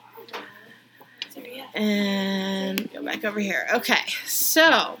And go back over here. Okay,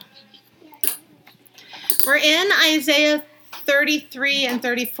 so we're in Isaiah 33 and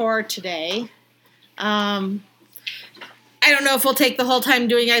 34 today. I don't know if we'll take the whole time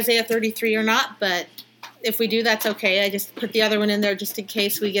doing Isaiah 33 or not, but if we do, that's okay. I just put the other one in there just in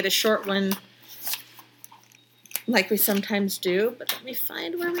case we get a short one like we sometimes do. But let me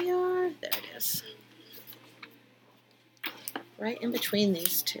find where we are. There it is. Right in between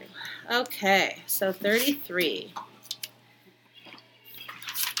these two. Okay, so 33.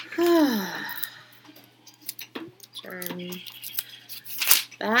 Turn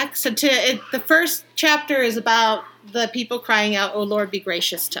back. So the first chapter is about the people crying out, "O Lord, be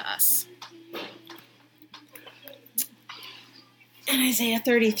gracious to us." In Isaiah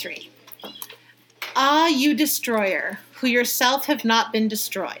 33. Ah, you destroyer, who yourself have not been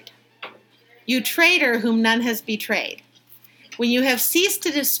destroyed. You traitor whom none has betrayed. When you have ceased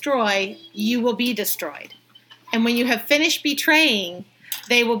to destroy, you will be destroyed. And when you have finished betraying,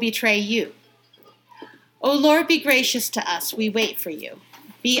 they will betray you. O Lord, be gracious to us. We wait for you.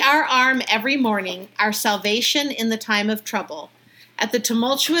 Be our arm every morning, our salvation in the time of trouble. At the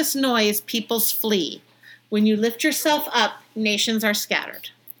tumultuous noise, peoples flee. When you lift yourself up, nations are scattered.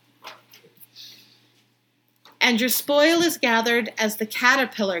 And your spoil is gathered as the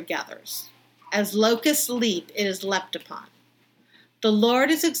caterpillar gathers. As locusts leap, it is leapt upon. The Lord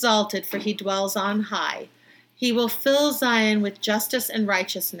is exalted, for he dwells on high. He will fill Zion with justice and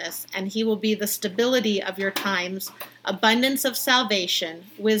righteousness, and he will be the stability of your times, abundance of salvation,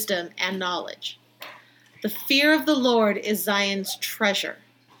 wisdom, and knowledge. The fear of the Lord is Zion's treasure.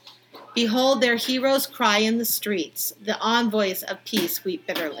 Behold, their heroes cry in the streets. The envoys of peace weep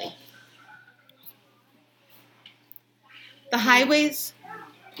bitterly. The highways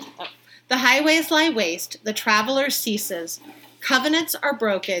lie waste, the traveler ceases. Covenants are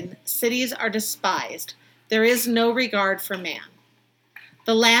broken, cities are despised. There is no regard for man.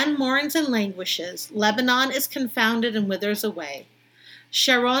 The land mourns and languishes. Lebanon is confounded and withers away.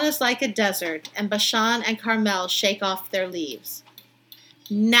 Sharon is like a desert, and Bashan and Carmel shake off their leaves.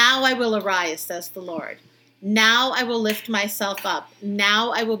 Now I will arise, says the Lord. Now I will lift myself up.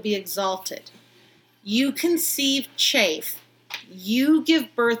 Now I will be exalted. You conceive chaff. You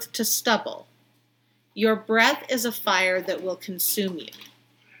give birth to stubble. Your breath is a fire that will consume you.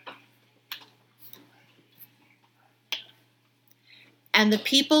 And the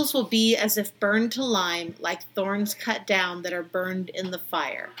peoples will be as if burned to lime, like thorns cut down that are burned in the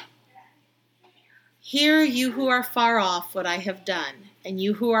fire. Hear, you who are far off, what I have done, and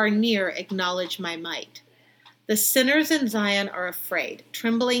you who are near acknowledge my might. The sinners in Zion are afraid.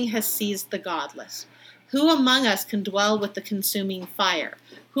 Trembling has seized the godless. Who among us can dwell with the consuming fire?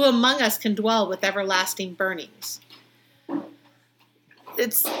 Who among us can dwell with everlasting burnings?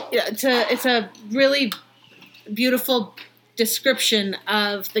 It's a really beautiful description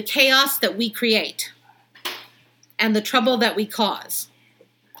of the chaos that we create and the trouble that we cause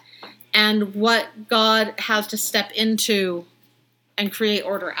and what God has to step into and create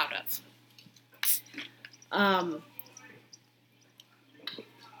order out of.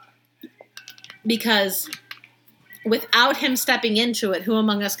 Because without him stepping into it, who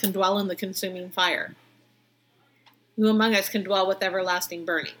among us can dwell in the consuming fire? Who among us can dwell with everlasting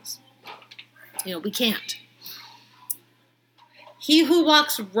burnings? We can't. He who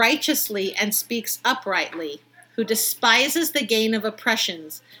walks righteously and speaks uprightly, who despises the gain of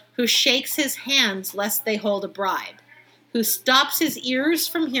oppressions, who shakes his hands lest they hold a bribe, who stops his ears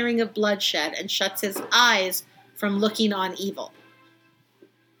from hearing of bloodshed and shuts his eyes from looking on evil.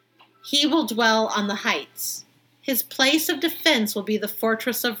 He will dwell on the heights. His place of defense will be the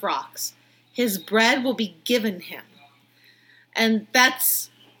fortress of rocks. His bread will be given him. And that's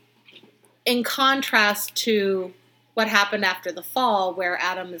in contrast to what happened after the fall, where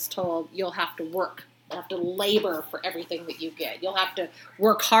Adam is told, you'll have to work. You'll have to labor for everything that you get. You'll have to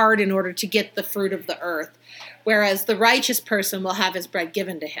work hard in order to get the fruit of the earth. Whereas the righteous person will have his bread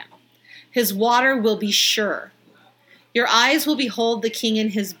given to him. His water will be sure. Your eyes will behold the king in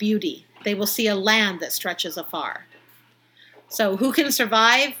his beauty. They will see a land that stretches afar. So who can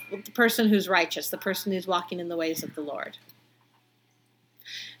survive? The person who's righteous, the person who's walking in the ways of the Lord.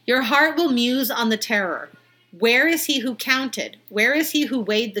 Your heart will muse on the terror. Where is he who counted? Where is he who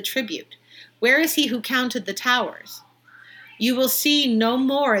weighed the tribute? Where is he who counted the towers? You will see no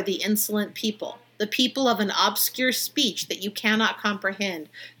more the insolent people, the people of an obscure speech that you cannot comprehend,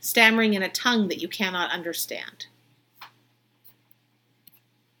 stammering in a tongue that you cannot understand.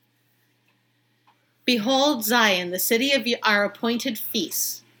 Behold Zion, the city of our appointed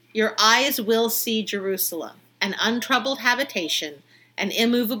feasts. Your eyes will see Jerusalem, an untroubled habitation, an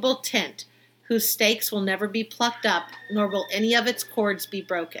immovable tent, whose stakes will never be plucked up, nor will any of its cords be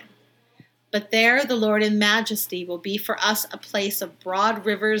broken. But there the Lord in majesty will be for us a place of broad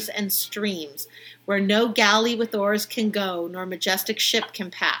rivers and streams, where no galley with oars can go, nor majestic ship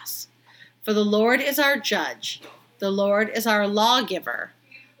can pass. For the Lord is our judge, the Lord is our lawgiver,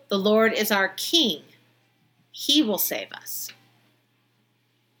 the Lord is our king. He will save us.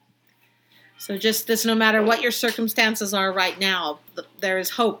 So just this, no matter what your circumstances are right now, there is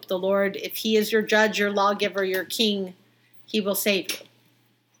hope. The Lord, if he is your judge, your lawgiver, your king, he will save you.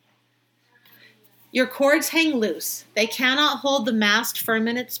 Your cords hang loose. They cannot hold the mast firm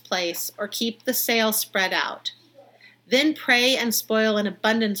in its place or keep the sail spread out. Then prey and spoil in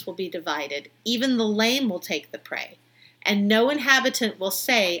abundance will be divided. Even the lame will take the prey, and no inhabitant will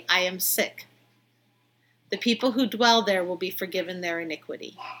say, I am sick. The people who dwell there will be forgiven their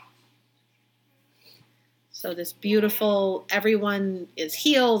iniquity. So this beautiful, everyone is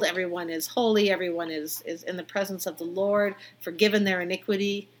healed, everyone is holy, everyone is in the presence of the Lord, forgiven their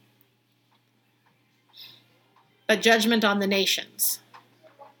iniquity. But judgment on the nations.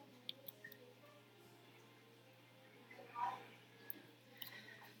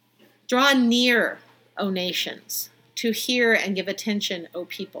 Draw near, O nations, to hear and give attention, O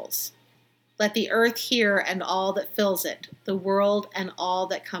peoples. Let the earth hear and all that fills it, the world and all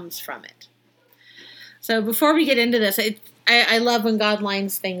that comes from it. So before we get into this, I love when God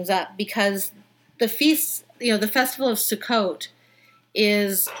lines things up, because the feast, the festival of Sukkot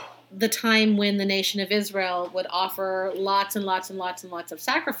is the time when the nation of Israel would offer lots and lots and lots and lots of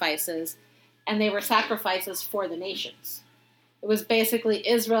sacrifices, and they were sacrifices for the nations. It was basically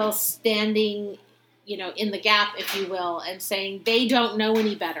Israel standing, in the gap, if you will, and saying they don't know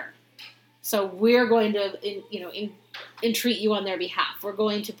any better. So we're going to, entreat you on their behalf. We're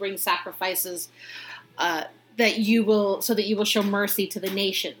going to bring sacrifices that you will show mercy to the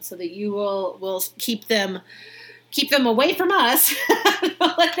nations, so that you will keep them away from us.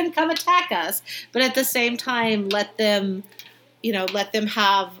 Don't let them come attack us, but at the same time, let them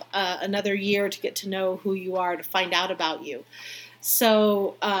have another year to get to know who you are, to find out about you.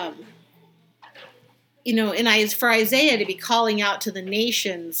 So, for Isaiah to be calling out to the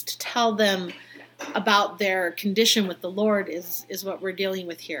nations to tell them about their condition with the Lord is what we're dealing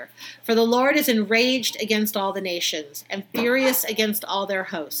with here. For the Lord is enraged against all the nations and furious against all their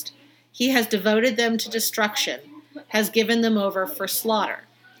host. He has devoted them to destruction, has given them over for slaughter.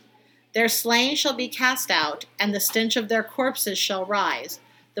 Their slain shall be cast out, and the stench of their corpses shall rise.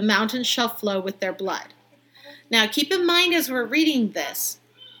 The mountains shall flow with their blood. Now, keep in mind as we're reading this,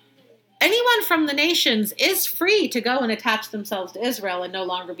 anyone from the nations is free to go and attach themselves to Israel and no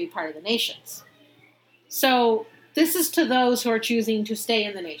longer be part of the nations. So this is to those who are choosing to stay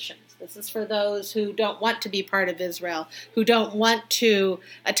in the nations. This is for those who don't want to be part of Israel, who don't want to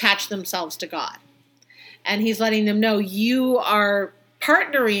attach themselves to God. And he's letting them know, you are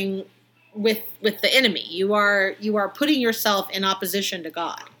partnering with the enemy. You are putting yourself in opposition to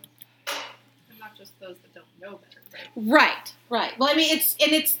God. And not just those that don't know better, right? Right. Well,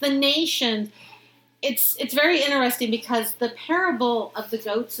 it's the nation. It's very interesting, because the parable of the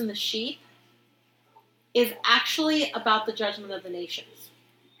goats and the sheep is actually about the judgment of the nations.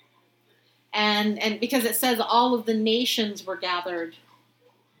 And because it says all of the nations were gathered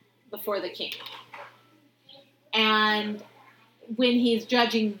before the king. And when he's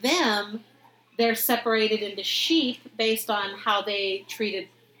judging them, they're separated into sheep based on how they treated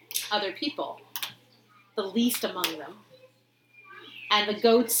other people, the least among them. And the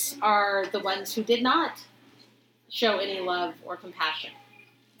goats are the ones who did not show any love or compassion.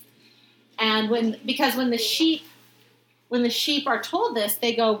 And when the sheep are told this,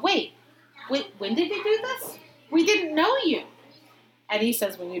 they go, wait, when did you do this? We didn't know you. And he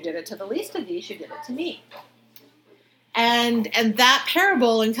says, when you did it to the least of these, you did it to me. And that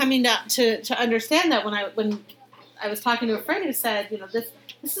parable, and coming to understand that, when I was talking to a friend who said, this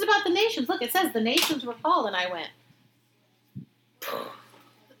is about the nations. Look, it says the nations were called, and I went,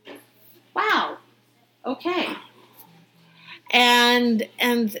 wow, okay. And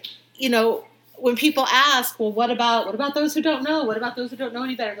when people ask, well, what about those who don't know? What about those who don't know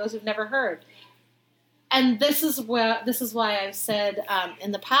any better? Those who've never heard? And this is why I've said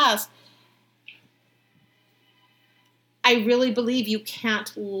in the past, I really believe you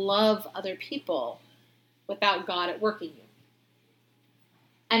can't love other people without God at work in you.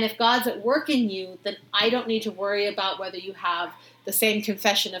 And if God's at work in you, then I don't need to worry about whether you have the same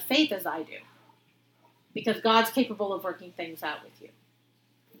confession of faith as I do, because God's capable of working things out with you.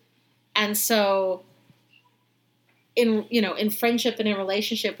 And so in friendship and in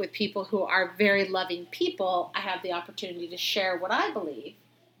relationship with people who are very loving people, I have the opportunity to share what I believe.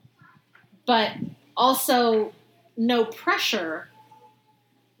 but also no pressure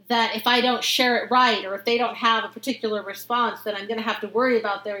that if I don't share it right, or if they don't have a particular response, then I'm going to have to worry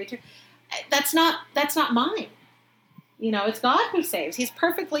about their return. That's not mine. It's God who saves. He's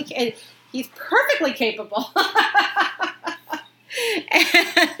perfectly capable.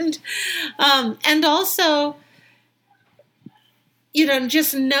 And also,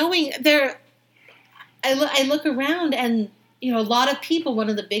 just knowing there, I look around and, a lot of people, one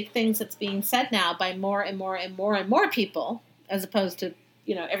of the big things that's being said now by more and more and more and more people, as opposed to,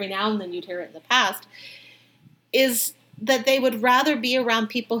 every now and then you'd hear it in the past, is that they would rather be around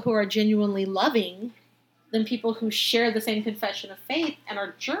people who are genuinely loving than people who share the same confession of faith and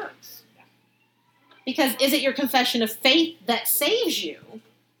are jerks. Because is it your confession of faith that saves you?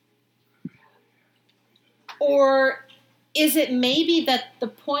 Or is it maybe that the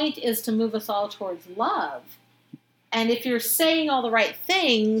point is to move us all towards love? And if you're saying all the right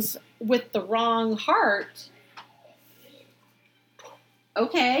things with the wrong heart,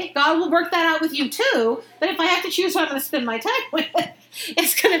 okay, God will work that out with you too. But if I have to choose who I'm going to spend my time with,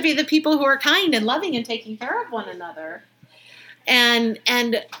 it's going to be the people who are kind and loving and taking care of one another. And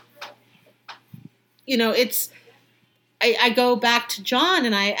I go back to John,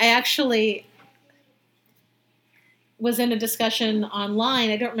 and I actually was in a discussion online.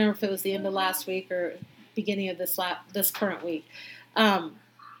 I don't remember if it was the end of last week or beginning of this current week.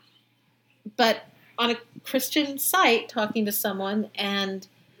 But on a Christian site, talking to someone, and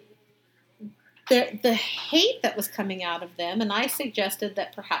the hate that was coming out of them, and I suggested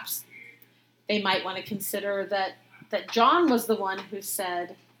that perhaps they might want to consider that John was the one who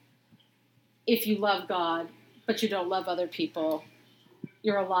said, if you love God, but you don't love other people,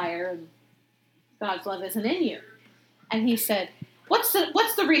 you're a liar, and God's love isn't in you. And he said, what's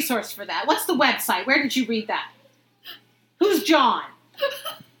the resource for that? What's the website? Where did you read that? Who's John?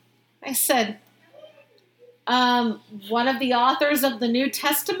 I said, one of the authors of the New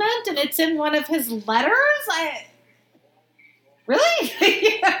Testament, and it's in one of his letters?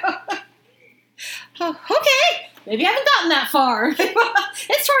 Really? Oh, okay. Maybe I haven't gotten that far.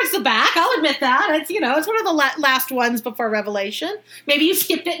 It's towards the back. I'll admit that. It's one of the last ones before Revelation. Maybe you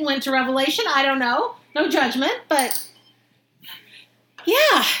skipped it and went to Revelation. I don't know. No judgment, but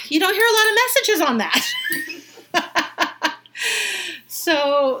yeah, you don't hear a lot of messages on that.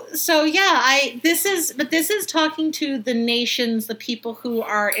 So yeah, this is talking to the nations, the people who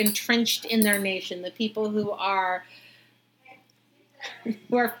are entrenched in their nation, the people who are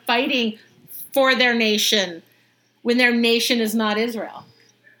fighting for their nation when their nation is not Israel.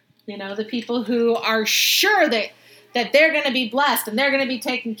 The people who are sure that they're going to be blessed and they're going to be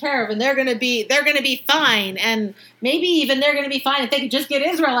taken care of and they're going to be fine, and maybe even they're going to be fine if they could just get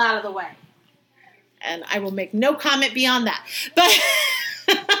Israel out of the way. And I will make no comment beyond that. But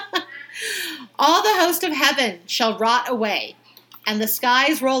all the host of heaven shall rot away, and the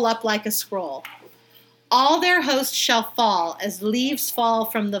skies roll up like a scroll. All their hosts shall fall as leaves fall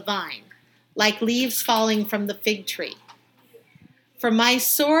from the vine, like leaves falling from the fig tree. For my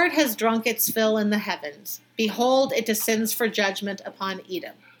sword has drunk its fill in the heavens. Behold, it descends for judgment upon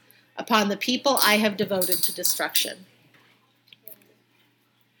Edom, upon the people I have devoted to destruction.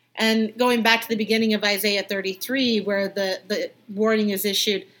 And going back to the beginning of Isaiah 33, where the warning is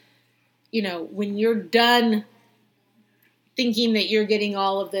issued, when you're done thinking that you're getting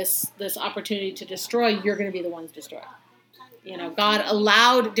all of this opportunity to destroy, you're going to be the ones destroyed. God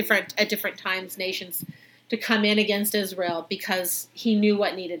allowed at different times nations to come in against Israel because he knew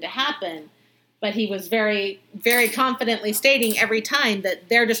what needed to happen. But he was very, very confidently stating every time that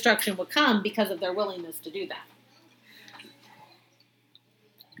their destruction would come because of their willingness to do that.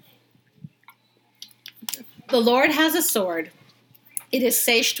 The Lord has a sword. It is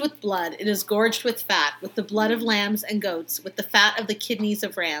sashed with blood. It is gorged with fat, with the blood of lambs and goats, with the fat of the kidneys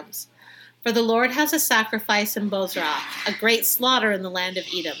of rams. For the Lord has a sacrifice in Bozrah, a great slaughter in the land of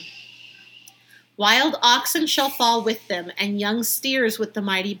Edom. Wild oxen shall fall with them, and young steers with the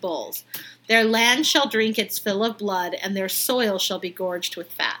mighty bulls. Their land shall drink its fill of blood, and their soil shall be gorged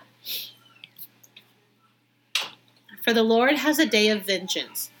with fat. For the Lord has a day of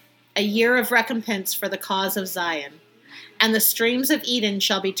vengeance, a year of recompense for the cause of Zion. And the streams of Eden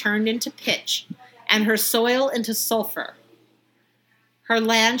shall be turned into pitch, and her soil into sulfur. Her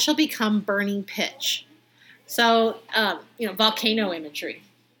land shall become burning pitch. So, volcano imagery.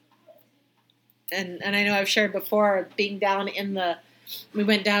 And I know I've shared before, being down we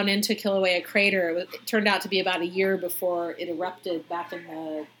went down into Kilauea Crater. It turned out to be about a year before it erupted back in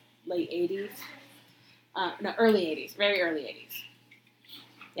the late 80s. Early 80s, very early 80s.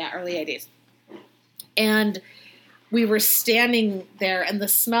 Yeah, early 80s. And we were standing there, and the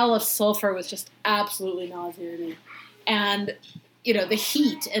smell of sulfur was just absolutely nauseating. And, the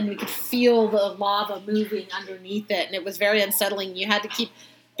heat, and we could feel the lava moving underneath it, and it was very unsettling. You had to keep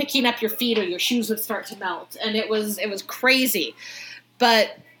picking up your feet or your shoes would start to melt, and it was crazy.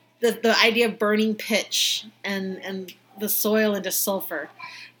 But the idea of burning pitch and the soil into sulfur,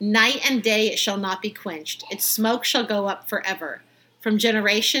 night and day it shall not be quenched. Its smoke shall go up forever. From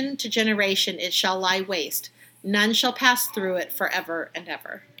generation to generation it shall lie waste. None shall pass through it forever and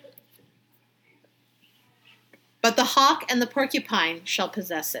ever. But the hawk and the porcupine shall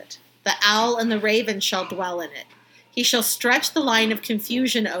possess it. The owl and the raven shall dwell in it. He shall stretch the line of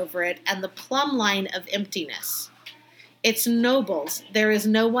confusion over it and the plumb line of emptiness. Its nobles, there is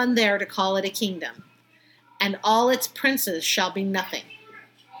no one there to call it a kingdom, and all its princes shall be nothing.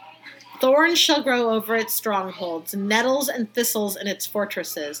 Thorns shall grow over its strongholds, nettles and thistles in its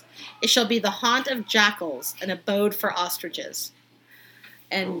fortresses. It shall be the haunt of jackals, an abode for ostriches.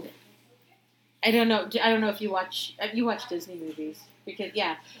 And I don't know if you watch Disney movies, because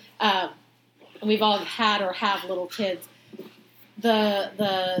we've all had or have little kids.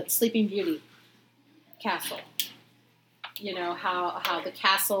 The Sleeping Beauty castle. How the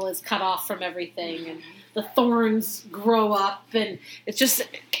castle is cut off from everything, and the thorns grow up, and it just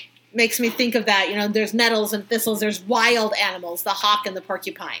makes me think of that. There's nettles and thistles, there's wild animals, the hawk and the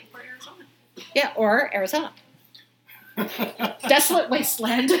porcupine. Or Arizona. Yeah, or Arizona. Desolate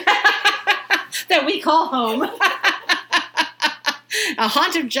wasteland that we call home. A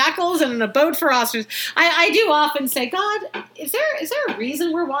haunt of jackals and an abode for ostriches. I do often say, God, is there a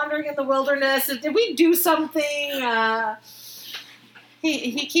reason we're wandering in the wilderness? Did we do something?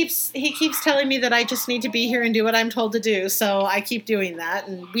 He keeps telling me that I just need to be here and do what I'm told to do, so I keep doing that,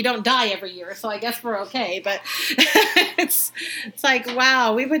 and we don't die every year, so I guess we're okay. But it's like,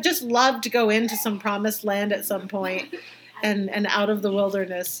 wow, we would just love to go into some promised land at some point, and out of the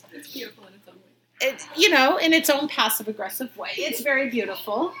wilderness. It's beautiful in its own way. It's, in its own passive-aggressive way. It's very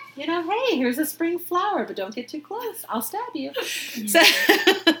beautiful. Hey, here's a spring flower, but don't get too close. I'll stab you. So,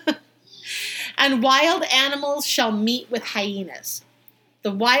 and wild animals shall meet with hyenas.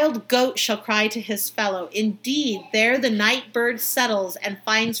 The wild goat shall cry to his fellow. Indeed, there the night bird settles and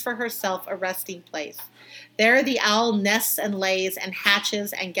finds for herself a resting place. There the owl nests and lays and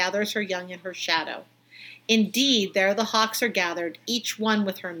hatches and gathers her young in her shadow. Indeed, there the hawks are gathered, each one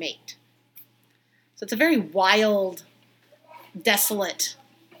with her mate. So it's a very wild, desolate.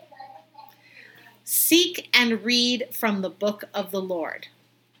 Seek and read from the book of the Lord.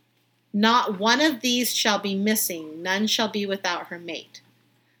 Not one of these shall be missing, none shall be without her mate.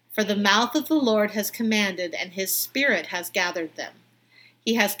 For the mouth of the Lord has commanded, and his spirit has gathered them.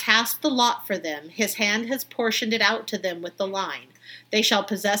 He has cast the lot for them. His hand has portioned it out to them with the line. They shall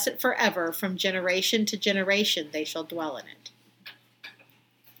possess it forever. From generation to generation they shall dwell in it.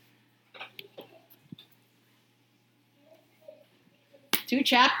 Two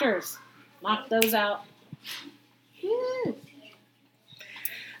chapters. Knock those out. Woo.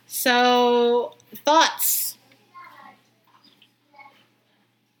 So, thoughts?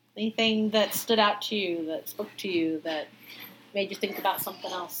 Anything that stood out to you, that spoke to you, that made you think about something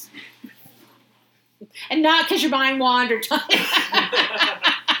else? And not because your mind wandered.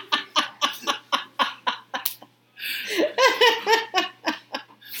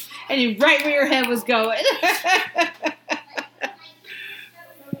 And you right where your head was going.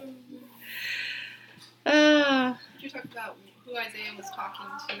 Did you talk about who Isaiah was talking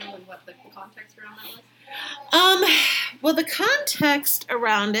to and what the context around that was? Well, the context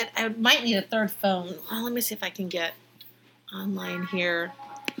around it, I might need a third phone. Well, let me see if I can get online here.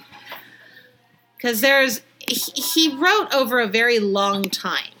 Because he wrote over a very long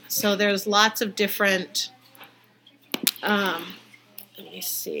time. So there's lots of different, let me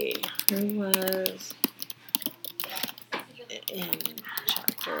see, who was in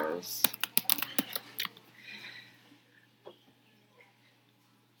chapters.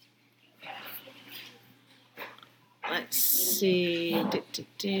 Let's see.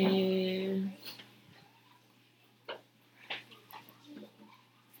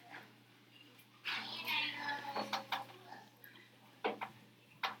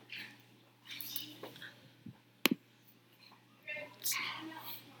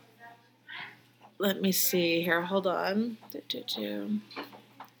 Let me see here. Hold on.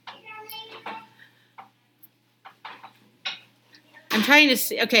 I'm trying to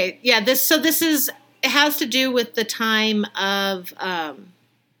see. Okay, yeah. This is. It has to do with the time of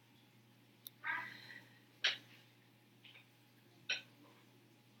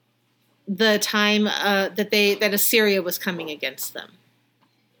that Assyria was coming against them.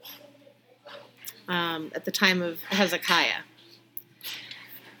 at the time of Hezekiah.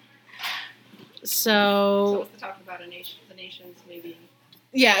 So it's talking about the nations maybe.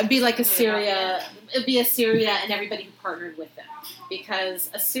 Yeah, it'd be like Assyria. It'd be Assyria and everybody who partnered with them, because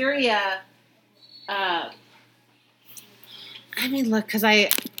Assyria. Look, because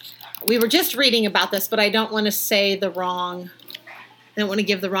we were just reading about this, but I don't want to say I don't want to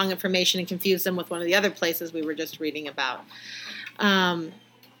give the wrong information and confuse them with one of the other places we were just reading about.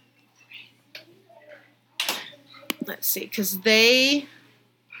 Let's see, because they.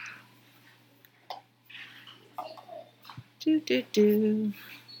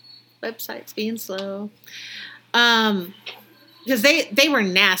 Website's being slow. Because they were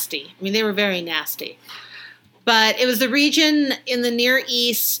nasty. They were very nasty. But it was the region in the Near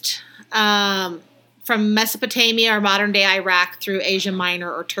East, from Mesopotamia or modern-day Iraq through Asia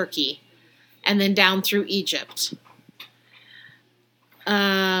Minor or Turkey, and then down through Egypt.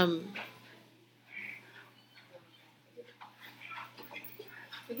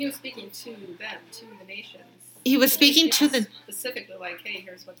 He was speaking to them, to the nations. He was speaking to the... Specifically, like, hey,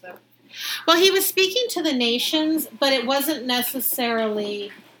 here's what's up. Well, he was speaking to the nations, but it wasn't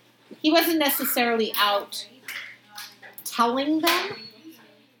necessarily... He wasn't necessarily out telling them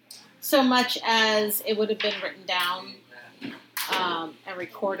so much as it would have been written down and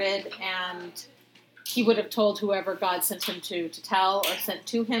recorded, and he would have told whoever God sent him to tell, or sent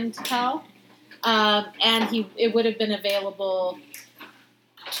to him to tell. And it would have been available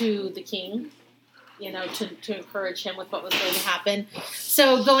to the king, to encourage him with what was going to happen.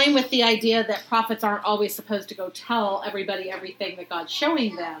 So going with the idea that prophets aren't always supposed to go tell everybody everything that God's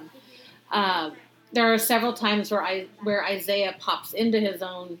showing them, there are several times where Isaiah pops into his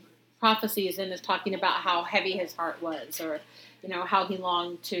own prophecies and is talking about how heavy his heart was, or how he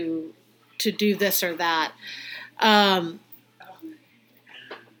longed to do this or that.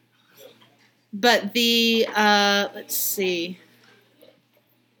 But the let's see.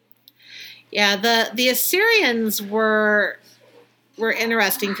 Yeah, the Assyrians were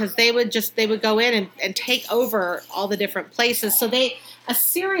interesting, because they would go in and take over all the different places. So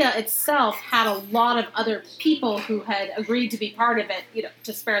Assyria itself had a lot of other people who had agreed to be part of it,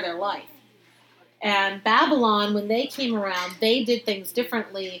 to spare their life. And Babylon, when they came around, they did things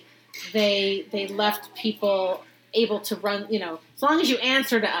differently. They left people able to run, as long as you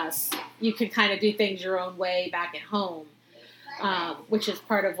answer to us, you can kind of do things your own way back at home. Which is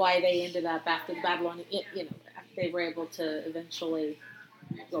part of why they ended up, after the Babylon, they were able to eventually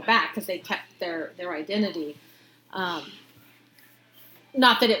go back, because they kept their identity.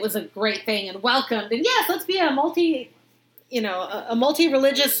 Not that it was a great thing and welcomed, and yes, let's be a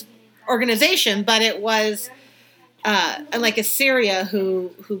multi-religious organization, but it was, unlike Assyria, who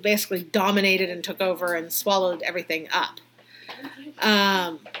basically dominated and took over and swallowed everything up.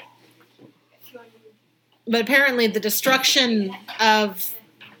 But apparently the destruction of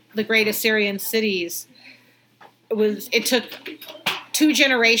the great Assyrian cities it took 2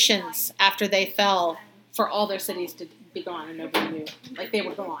 generations after they fell for all their cities to be gone, and nobody knew. Like, they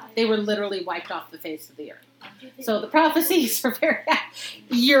were gone. They were literally wiped off the face of the earth. So the prophecies are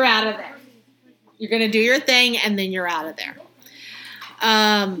you're out of there. You're going to do your thing, and then you're out of there.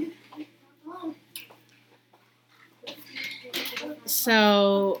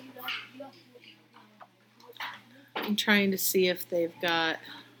 So I'm trying to see if they've got...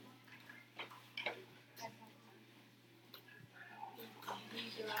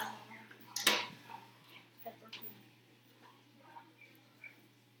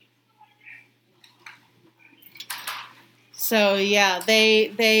 So yeah,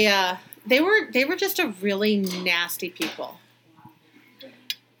 they were just a really nasty people.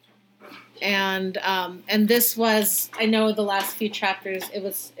 And this was, I know the last few chapters, it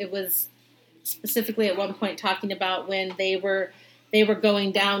was specifically at one point talking about when they were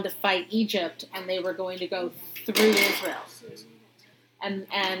going down to fight Egypt, and they were going to go through Israel.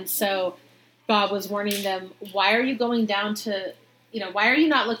 And so God was warning them, why are you going down to, why are you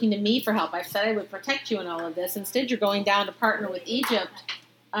not looking to me for help? I said I would protect you in all of this. Instead, you're going down to partner with Egypt.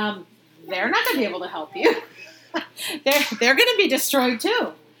 They're not going to be able to help you. they're going to be destroyed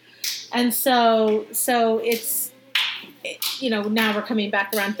too. And so it's, now we're coming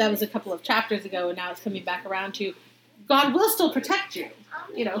back around. That was a couple of chapters ago, and now it's coming back around to God will still protect you.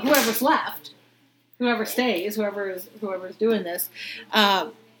 Whoever's left, whoever stays, whoever's doing this,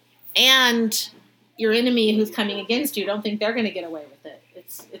 and your enemy who's coming against you, don't think they're going to get away with it.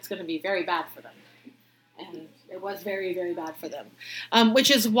 It's going to be very bad for them. And it was very, very bad for them. Which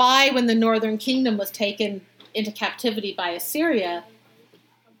is why when the northern kingdom was taken into captivity by Assyria,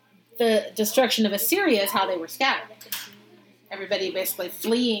 the destruction of Assyria is how they were scattered. everybody basically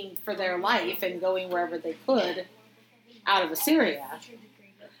fleeing for their life and going wherever they could out of Assyria,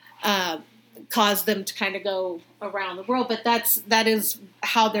 caused them to kind of go around the world. But that is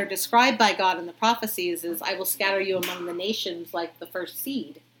how they're described by God in the prophecies, is I will scatter you among the nations like the first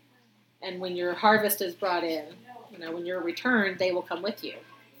seed. And when your harvest is brought in, when you're returned, they will come with you.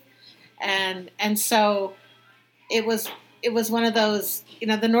 And so it was one of those,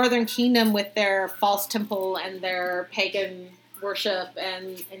 the Northern Kingdom with their false temple and their pagan worship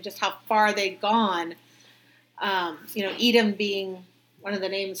and just how far they'd gone. Edom being one of the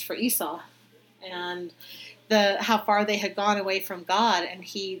names for Esau, and how far they had gone away from God. And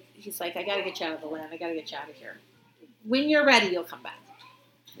he's like, I got to get you out of the land. I got to get you out of here. When you're ready, you'll come back.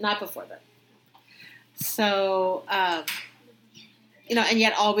 Not before then. So, and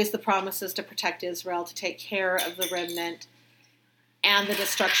yet always the promises to protect Israel, to take care of the remnant, and the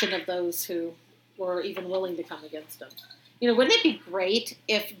destruction of those who were even willing to come against them. Wouldn't it be great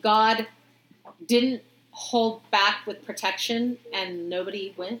if God didn't hold back with protection and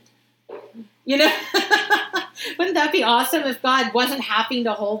nobody went? Wouldn't that be awesome if God wasn't having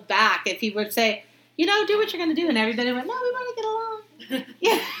to hold back? If he would say, do what you're going to do, and everybody went, no, we want to get along.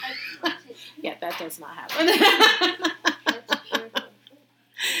 Yeah. Yeah, that does not happen.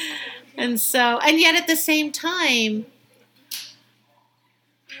 And yet at the same time,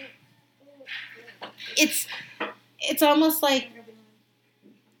 it's almost like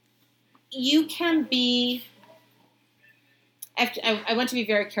you can be. I want to be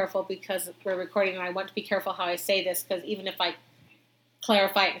very careful because we're recording, and I want to be careful how I say this, because even if I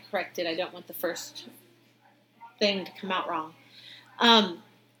clarify it and correct it, I don't want the first thing to come out wrong.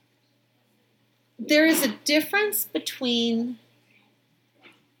 There is a difference between,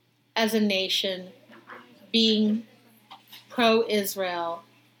 as a nation, being pro-Israel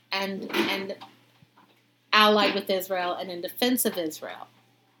and allied with Israel and in defense of Israel,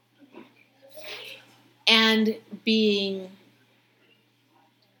 and being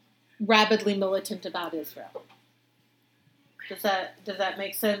rabidly militant about Israel. Does that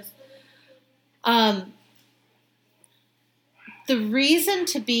make sense? The reason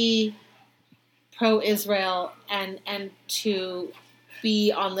to be pro-Israel and to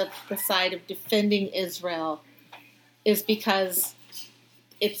be on the side of defending Israel is because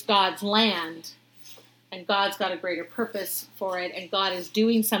it's God's land, and God's got a greater purpose for it, and God is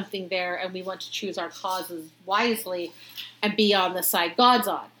doing something there, and we want to choose our causes wisely and be on the side God's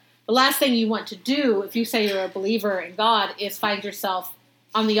on. The last thing you want to do, if you say you're a believer in God, is find yourself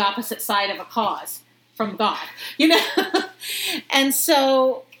on the opposite side of a cause from God, And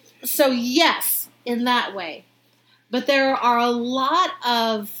so yes, in that way. But there are a lot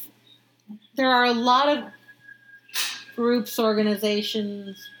of groups,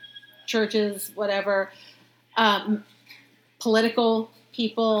 organizations, churches, whatever, political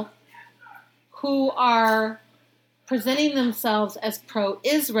people who are presenting themselves as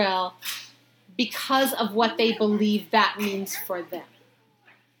pro-Israel because of what they believe that means for them.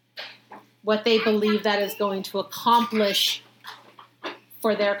 What they believe that is going to accomplish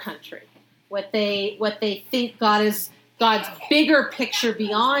for their country. What they think God's bigger picture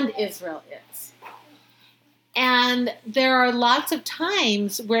beyond Israel is. And there are lots of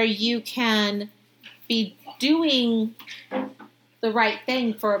times where you can be doing the right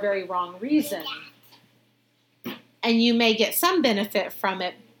thing for a very wrong reason. And you may get some benefit from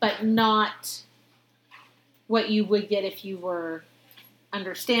it, but not what you would get if you were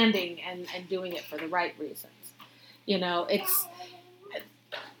understanding and doing it for the right reasons. It's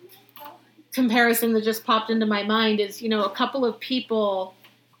comparison that just popped into my mind is, a couple of people,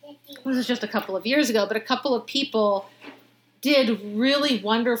 this is just a couple of years ago, but a couple of people did really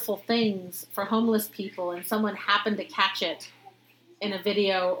wonderful things for homeless people, and someone happened to catch it in a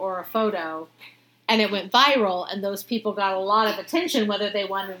video or a photo, and it went viral, and those people got a lot of attention, whether they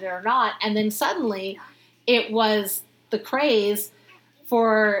wanted it or not, and then suddenly it was the craze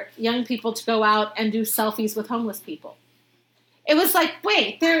for young people to go out and do selfies with homeless people. It was like,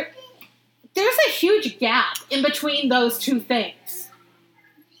 wait, there's a huge gap in between those two things.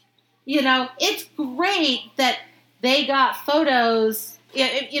 It's great that they got photos.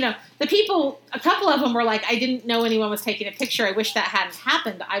 The people, a couple of them were like, I didn't know anyone was taking a picture. I wish that hadn't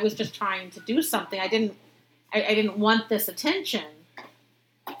happened. I was just trying to do something. I didn't want this attention.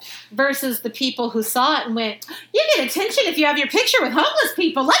 Versus the people who saw it and went, you get attention if you have your picture with homeless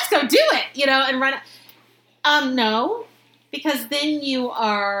people. Let's go do it, and run it. No, because then you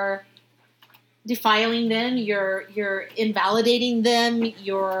are defiling them. You're invalidating them.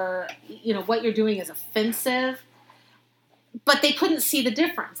 What you're doing is offensive. but they couldn't see the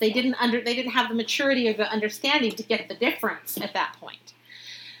difference. They didn't have the maturity or the understanding to get the difference at that point.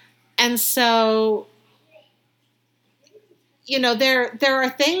 And so, there are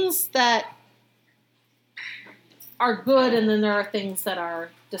things that are good, and then there are things that are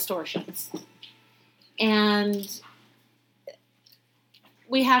distortions. And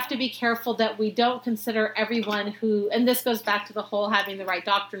we have to be careful that we don't consider everyone who, and this goes back to the whole having the right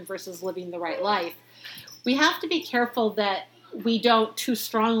doctrine versus living the right life. We have to be careful that we don't too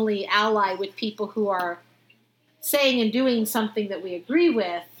strongly ally with people who are saying and doing something that we agree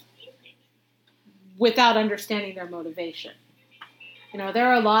with without understanding their motivation. There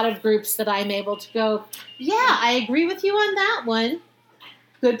are a lot of groups that I'm able to go, yeah, I agree with you on that one.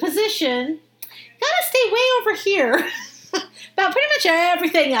 Good position. Gotta stay way over here about pretty much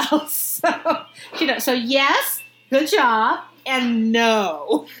everything else. So yes, good job, and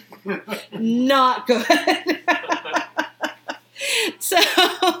no, not good.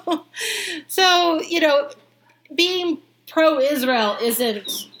 So being pro-Israel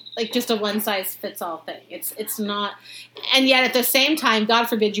isn't like just a one-size-fits-all thing. It's not, and yet at the same time, God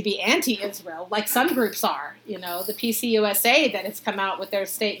forbid you be anti-Israel, like some groups are. The PCUSA that has come out with their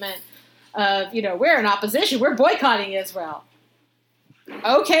statement of, we're in opposition, we're boycotting Israel.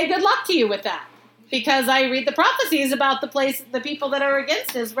 Okay, good luck to you with that. Because I read the prophecies about the people that are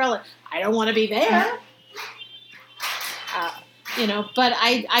against Israel, and I don't want to be there. But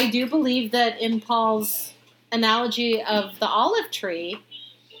I do believe that in Paul's analogy of the olive tree,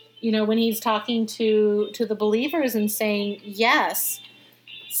 when he's talking to the believers and saying, yes,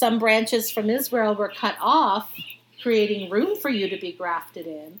 some branches from Israel were cut off, creating room for you to be grafted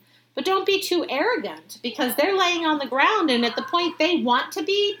in. But don't be too arrogant, because they're laying on the ground, and at the point they want to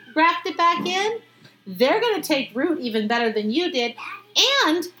be grafted back in, they're going to take root even better than you did.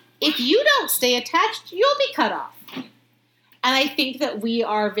 And if you don't stay attached, you'll be cut off. And I think that we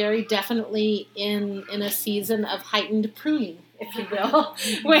are very definitely in a season of heightened pruning, if you will,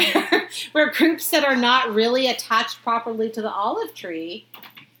 where groups that are not really attached properly to the olive tree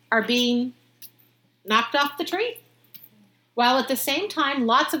are being knocked off the tree. While at the same time,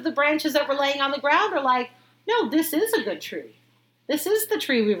 lots of the branches that were laying on the ground are like, no, this is a good tree. This is the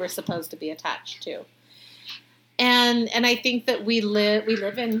tree we were supposed to be attached to. And I think that we live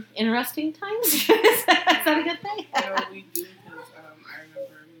in interesting times. Is that a good thing? We do, because I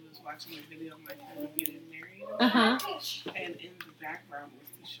remember we was watching a video of my cousin getting married. And in the background was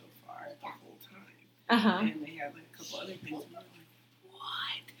the shofar the whole time. And they had like a couple other things. And we were like,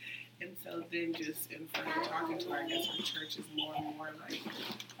 what? And so then just in further talking to her, I guess our church is more and more like,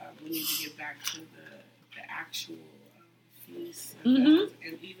 we need to get back to the actual feast. And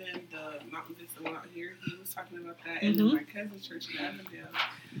even the mountain festival out here, he was talking about that. And then my cousin's church in Avondale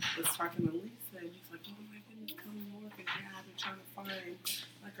was talking to Lisa, and he's like, oh my goodness, come more, because I've been trying to find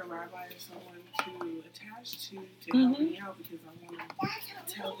like a rabbi or someone to attach to help me out, because I want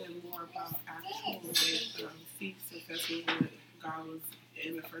to tell them more about actual like, feasts and festivals that God was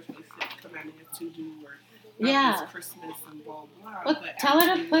in the first place commanding us to do, or not just Christmas and blah blah. Well, tell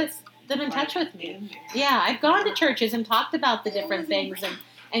her to put them in touch with me. Yeah, I've gone to churches and talked about the different things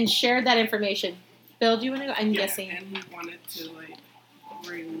and shared that information. Bill, do you want to go? I'm guessing. And we wanted to like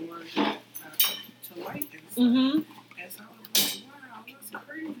bring more to light and stuff. And so I was like, wow, that's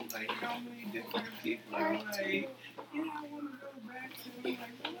crazy. Like how many different people are like, yeah, I want to go back to like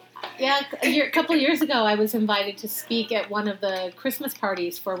what? Yeah, a couple of years ago, I was invited to speak at one of the Christmas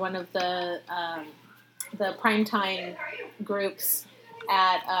parties for one of the primetime groups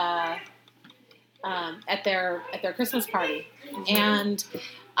at their Christmas party, and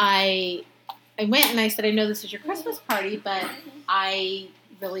I went and I said, I know this is your Christmas party, but I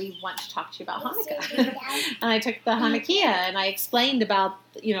really want to talk to you about Hanukkah. And I took the Hanukkah and I explained about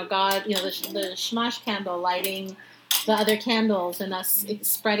God, the Shamash candle lighting the other candles and us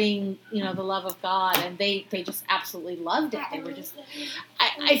spreading, the love of God, and they just absolutely loved it. They were just,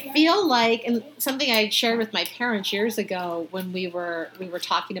 I feel like, and something I shared with my parents years ago when we were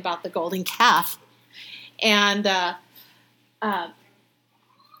talking about the golden calf, and how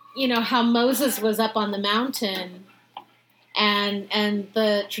Moses was up on the mountain, and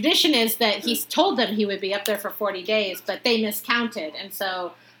the tradition is that he told them he would be up there for 40 days, but they miscounted, and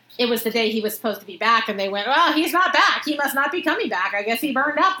so it was the day he was supposed to be back, and they went, well, he's not back. He must not be coming back. I guess he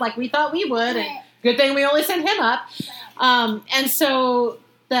burned up like we thought we would, and good thing we only sent him up. And so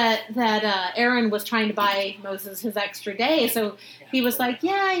that Aaron was trying to buy Moses his extra day, so he was like,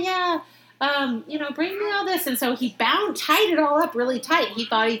 yeah, bring me all this. And so he tied it all up really tight. He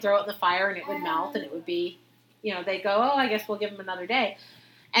thought he'd throw it in the fire and it would melt and it would be, they'd go, oh, I guess we'll give him another day.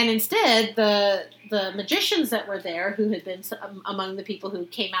 And instead, the magicians that were there, who had been among the people who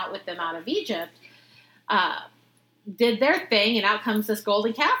came out with them out of Egypt, did their thing, and out comes this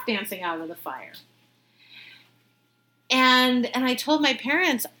golden calf dancing out of the fire. And I told my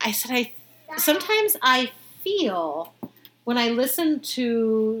parents, I said, sometimes I feel when I listen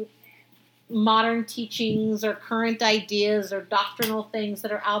to modern teachings or current ideas or doctrinal things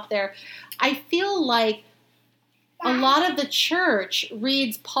that are out there, I feel like a lot of the church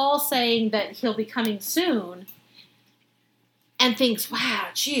reads Paul saying that he'll be coming soon and thinks, wow,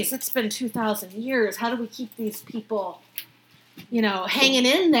 geez, it's been 2,000 years. How do we keep these people, hanging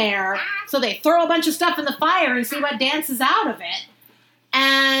in there? So they throw a bunch of stuff in the fire and see what dances out of it.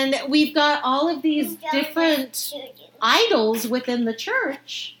 And we've got all of these different idols within the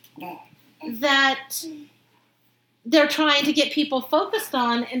church that they're trying to get people focused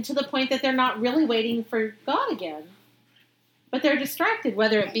on, and to the point that they're not really waiting for God again. But they're distracted,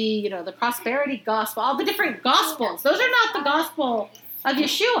 whether it be, the prosperity gospel, all the different gospels. Those are not the gospel of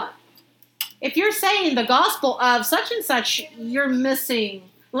Yeshua. If you're saying the gospel of such and such, you're missing,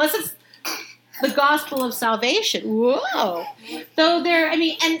 unless it's the gospel of salvation. Whoa. So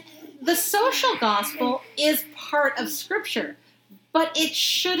and the social gospel is part of Scripture, but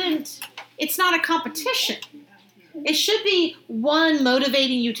it's not a competition. It should be one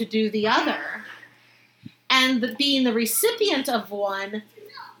motivating you to do the other, and being the recipient of one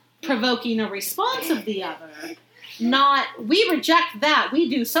provoking a response of the other. Not, we reject that, we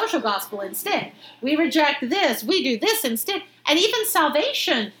do social gospel instead. We reject this, we do this instead. And even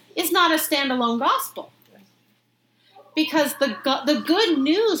salvation is not a standalone gospel. Because the good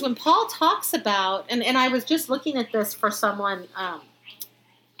news, when Paul talks about, and I was just looking at this for someone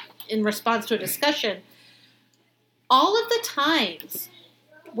in response to a discussion, all of the times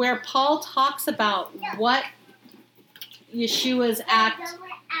where Paul talks about what Yeshua's act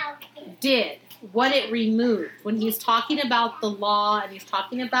did, what it removed, when he's talking about the law and he's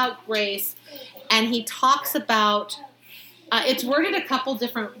talking about grace, and he talks about, it's worded a couple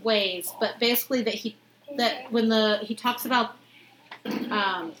different ways, but basically that when he talks about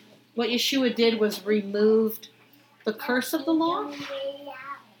what Yeshua did was removed the curse of the law,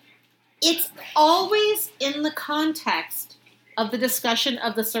 it's always in the context of the discussion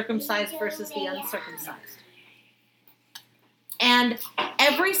of the circumcised versus the uncircumcised. And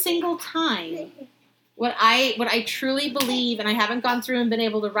every single time, what I truly believe, and I haven't gone through and been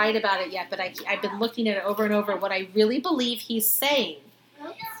able to write about it yet, but I've been looking at it over and over, what I really believe he's saying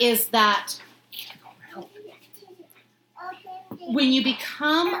is that when you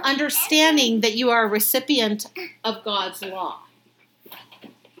become understanding that you are a recipient of God's law,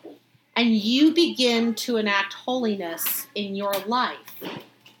 and you begin to enact holiness in your life,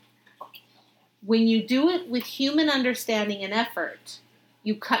 when you do it with human understanding and effort,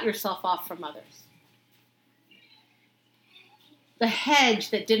 you cut yourself off from others. The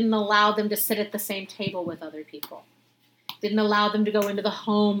hedge that didn't allow them to sit at the same table with other people, didn't allow them to go into the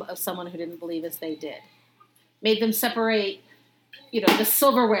home of someone who didn't believe as they did, made them separate, the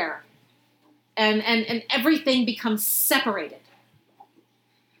silverware, and everything becomes separated.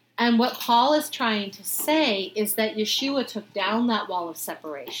 And what Paul is trying to say is that Yeshua took down that wall of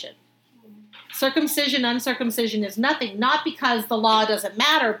separation. Circumcision, uncircumcision is nothing, not because the law doesn't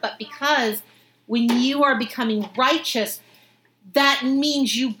matter, but because when you are becoming righteous, that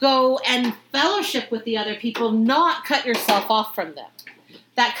means you go and fellowship with the other people, not cut yourself off from them.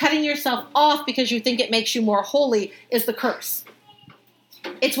 That cutting yourself off because you think it makes you more holy is the curse.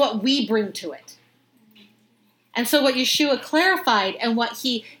 It's what we bring to it. And so what Yeshua clarified and what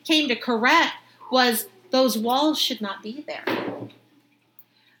he came to correct was those walls should not be there.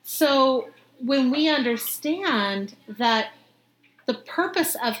 So when we understand that the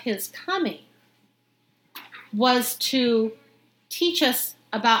purpose of his coming was to teach us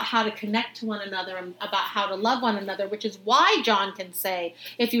about how to connect to one another and about how to love one another, which is why John can say,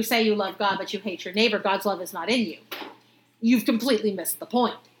 if you say you love God but you hate your neighbor, God's love is not in you. You've completely missed the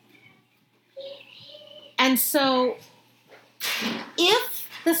point. And so if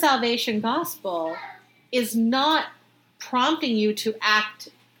the salvation gospel is not prompting you to act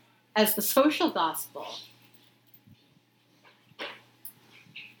as the social gospel,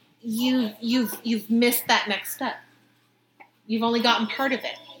 you've missed that next step. You've only gotten part of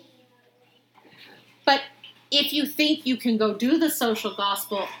it. But if you think you can go do the social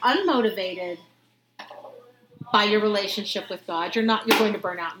gospel unmotivated by your relationship with God, you're going to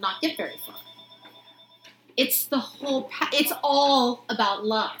burn out and not get very far. It's it's all about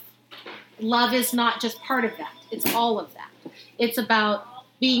love. Love is not just part of that. It's all of that. It's about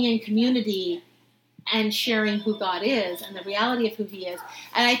being in community and sharing who God is and the reality of who he is.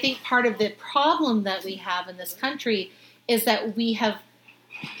 And I think part of the problem that we have in this country is that we have,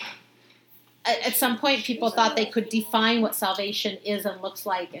 at some point, people thought they could define what salvation is and looks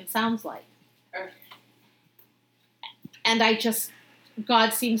like and sounds like. And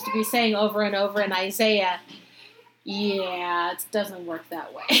God seems to be saying over and over in Isaiah, yeah, it doesn't work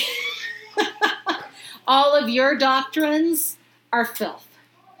that way. All of your doctrines are filth.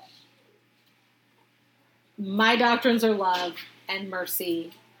 My doctrines are love and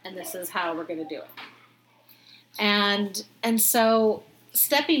mercy, and this is how we're going to do it. And so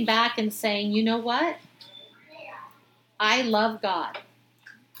stepping back and saying, you know what? I love God.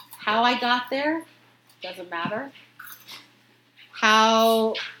 How I got there doesn't matter.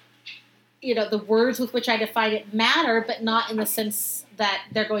 How, the words with which I define it matter, but not in the sense that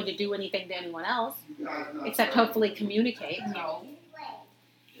they're going to do anything to anyone else, except hopefully communicate. No.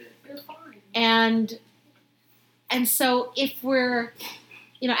 And so if we're,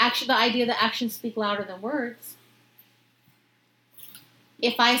 actually the idea that actions speak louder than words,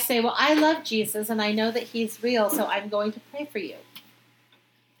 if I say, well, I love Jesus and I know that he's real, so I'm going to pray for you,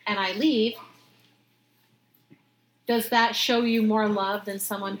 and I leave, does that show you more love than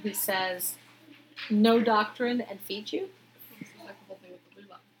someone who says no doctrine and feeds you?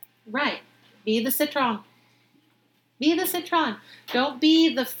 Right. Be the citron. Be the citron. Don't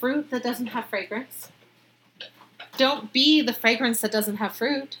be the fruit that doesn't have fragrance. Don't be the fragrance that doesn't have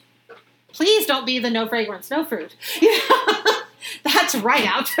fruit. Please don't be the no fragrance, no fruit. That's right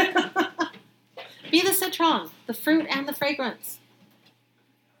out. Be the citron, the fruit and the fragrance.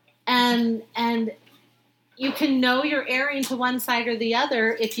 And you can know you're erring to one side or the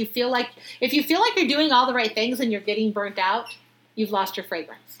other if you feel like you're doing all the right things and you're getting burnt out, you've lost your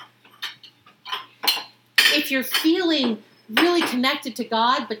fragrance. If you're feeling really connected to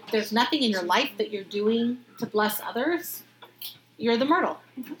God, but there's nothing in your life that you're doing to bless others, you're the myrtle.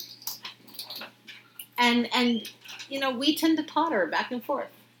 And we tend to totter back and forth.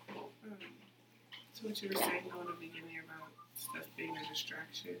 So what you were saying in the beginning about stuff being a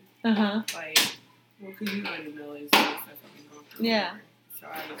distraction. Because you already know it's stuff I've been going through. Yeah. So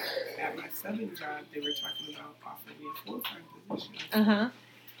at my subbing job, they were talking about offering me a full-time position.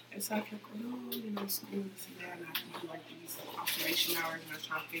 And so I kept going, school this and that, and I can do like these observation hours, and I'm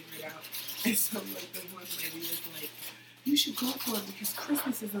trying to figure it out. And so the one lady was like, you should go for it because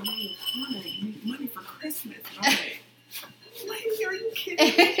Christmas is around the corner. You need money for Christmas. And I'm like, lady, are you kidding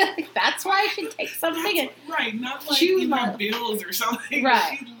me? That's why I should take something. Right, not like choose my bills or something.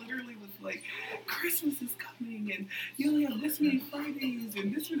 Right. She literally was like, Christmas is coming, and you only have this many Fridays,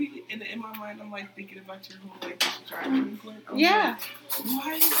 and this many. And in my mind, I'm like thinking about your whole distraction. Yeah. Like,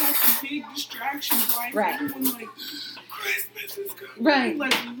 why is that the big distraction? Why is everyone like, Christmas is coming? Right.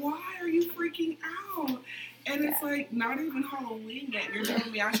 Like, why are you freaking out? And it's like, not even Halloween yet. You're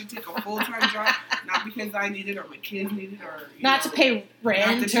telling me I should take a full-time job, not because I need it or my kids need it or... Not to pay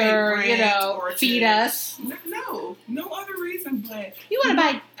rent or feed us. No other reason, but... You want to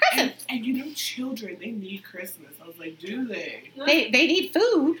buy presents. And children, they need Christmas. I was like, do they? They need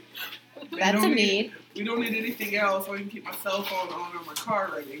food. That's a need. We don't need anything else, so I can keep my cell phone on or my car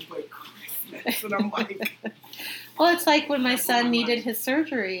running, but Christmas. And I'm like... Well, it's like when my son needed his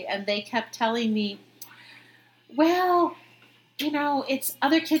surgery, and they kept telling me, well, it's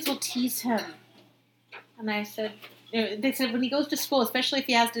other kids will tease him. And I said, they said when he goes to school, especially if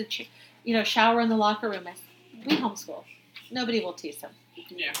he has to, shower in the locker room, I said, we homeschool. Nobody will tease him.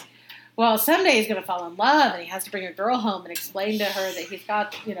 Yeah. Well, someday he's going to fall in love, and he has to bring a girl home and explain to her that he's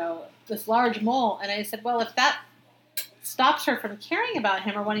got, this large mole. And I said, well, if that stops her from caring about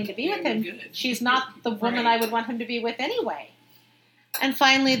him or wanting to be with him, she's not the woman I would want him to be with anyway. And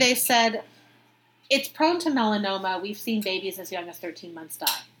finally they said, it's prone to melanoma. We've seen babies as young as 13 months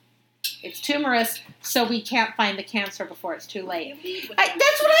die. It's tumorous, so we can't find the cancer before it's too late.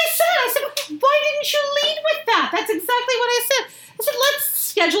 That's what I said. I said, why didn't you lead with that? That's exactly what I said. I said, let's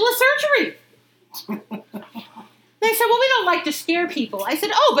schedule a surgery. They said, well, we don't like to scare people. I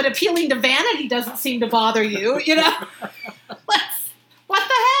said, but appealing to vanity doesn't seem to bother you, What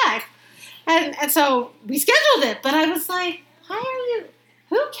the heck? And so we scheduled it, but I was like,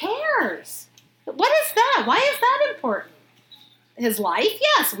 who cares? What is that? Why is that important? His life?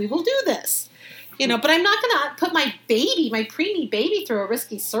 Yes, we will do this. But I'm not going to put my preemie baby through a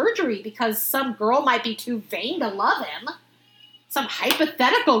risky surgery because some girl might be too vain to love him. Some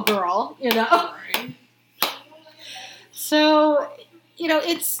hypothetical girl, Right. So,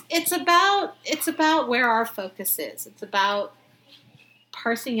 it's about where our focus is. It's about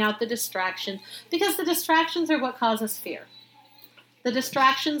parsing out the distractions because the distractions are what cause us fear. The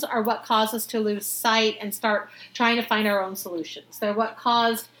distractions are what cause us to lose sight and start trying to find our own solutions. They're what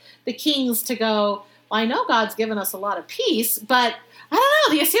caused the kings to go, well, I know God's given us a lot of peace, but I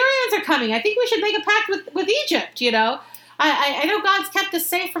don't know, the Assyrians are coming. I think we should make a pact with Egypt, you know. I know God's kept us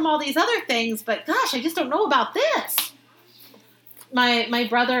safe from all these other things, but gosh, I just don't know about this. My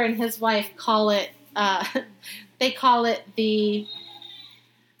brother and his wife call it, they call it the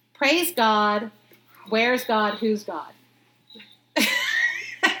praise God, where's God, who's God?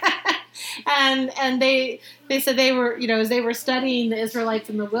 and they said they were, you know, as they were studying the Israelites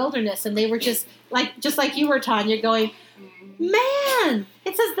in the wilderness, and they were just like you were, Tanya, going, man,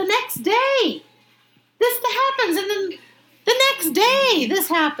 it says the next day this happens, and then the next day this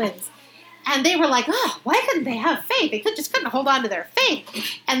happens. And they were like, oh, why couldn't they have faith? They couldn't hold on to their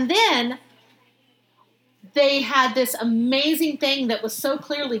faith. And then they had this amazing thing that was so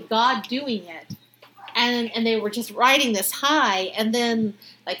clearly God doing it. And they were just riding this high. And then,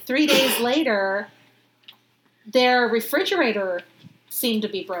 like 3 days later, their refrigerator seemed to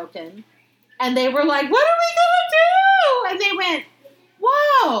be broken. And they were like, what are we going to do? And they went,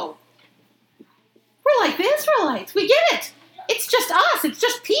 whoa, we're like the Israelites. We get it. It's just us. It's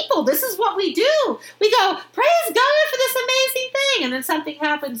just people. This is what we do. We go, praise God for this amazing thing. And then something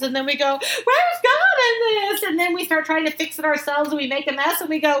happens, and then we go, where's God in this? And then we start trying to fix it ourselves, and we make a mess, and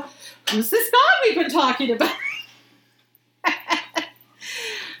we go, who's this God we've been talking about?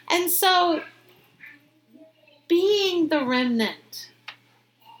 And so being the remnant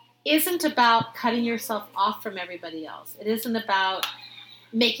isn't about cutting yourself off from everybody else. It isn't about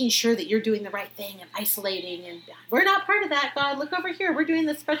making sure that you're doing the right thing and isolating and we're not part of that, God. Look over here. We're doing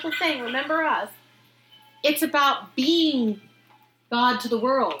this special thing. Remember us. It's about being God to the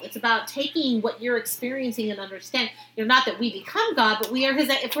world. It's about taking what you're experiencing and understanding. You know, not that we become God, but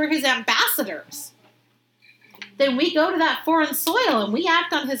if we're his ambassadors, then we go to that foreign soil and we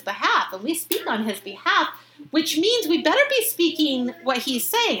act on his behalf and we speak on his behalf, which means we better be speaking what he's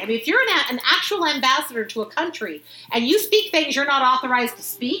saying. I mean, if you're an actual ambassador to a country and you speak things you're not authorized to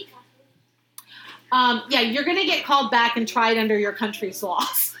speak, you're going to get called back and tried under your country's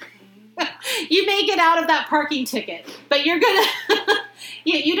laws. You may get out of that parking ticket, but you're going to,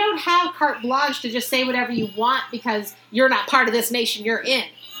 you don't have carte blanche to just say whatever you want because you're not part of this nation you're in.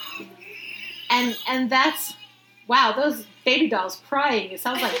 And that's, wow, those baby dolls crying. It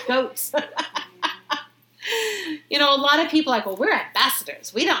sounds like goats. You know, a lot of people are like, well, we're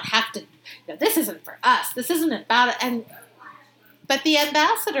ambassadors. We don't have to, this isn't for us. This isn't about it. But the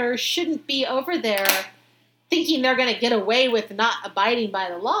ambassadors shouldn't be over there thinking they're going to get away with not abiding by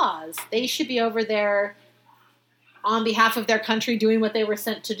the laws. They should be over there on behalf of their country doing what they were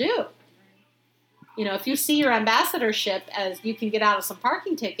sent to do. You know, if you see your ambassadorship as you can get out of some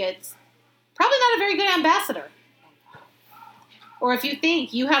parking tickets, probably not a very good ambassador. Or if you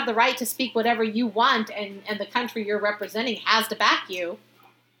think you have the right to speak whatever you want and the country you're representing has to back you,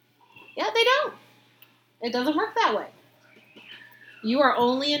 yeah, they don't. It doesn't work that way. You are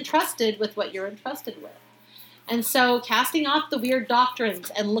only entrusted with what you're entrusted with. And so casting off the weird doctrines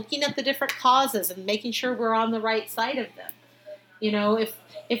and looking at the different causes and making sure we're on the right side of them. You know,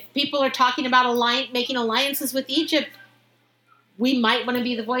 if people are talking about making alliances with Egypt, we might want to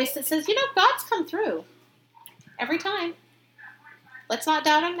be the voice that says, you know, God's come through every time. Let's not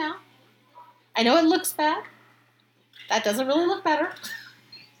doubt him now. I know it looks bad. That doesn't really look better.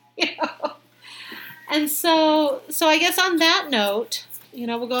 You know. And so I guess on that note, you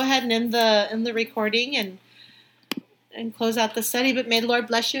know, we'll go ahead and end the recording and close out the study. But may the Lord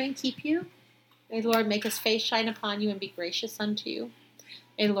bless you and keep you. May the Lord make his face shine upon you and be gracious unto you.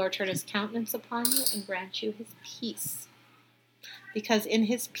 May the Lord turn his countenance upon you and grant you his peace. Because in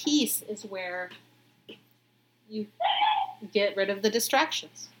his peace is where you get rid of the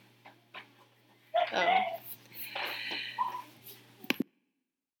distractions. So